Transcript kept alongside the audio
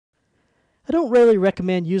I don't really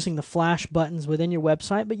recommend using the flash buttons within your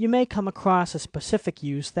website, but you may come across a specific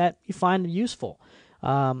use that you find useful.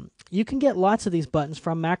 You can get lots of these buttons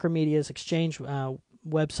from Macromedia's Exchange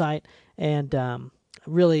website and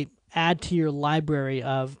really add to your library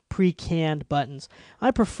of pre-canned buttons.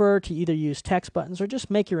 I prefer to either use text buttons or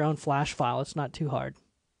just make your own flash file. It's not too hard.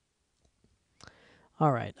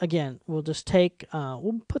 All right, again, we'll just take,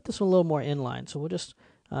 we'll put this a little more inline. So we'll just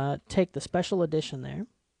take the special edition there,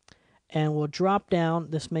 and we'll drop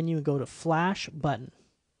down this menu and go to Flash Button.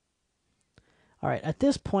 All right, at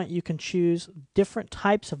this point, you can choose different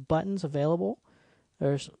types of buttons available.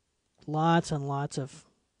 There's lots and lots of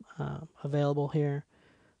available here.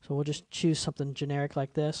 So we'll just choose something generic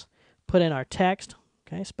like this. Put in our text,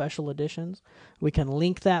 okay, special editions. We can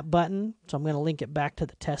link that button. So I'm going to link it back to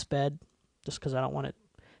the test bed just because I don't want it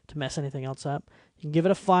to mess anything else up. You can give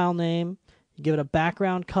it a file name. You give it a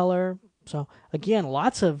background color. So again,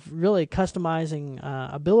 lots of really customizing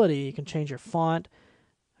ability. You can change your font.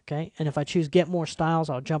 Okay, and if I choose Get More Styles,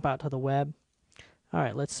 I'll jump out to the web. All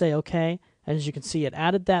right, let's say OK. And as you can see, it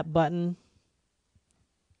added that button.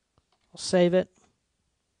 I'll save it.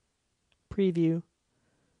 Preview.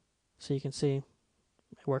 So you can see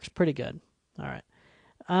it works pretty good. All right.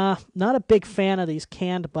 Not a big fan of these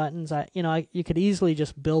canned buttons. You could easily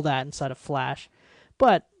just build that inside of Flash,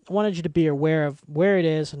 but I wanted you to be aware of where it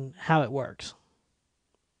is and how it works.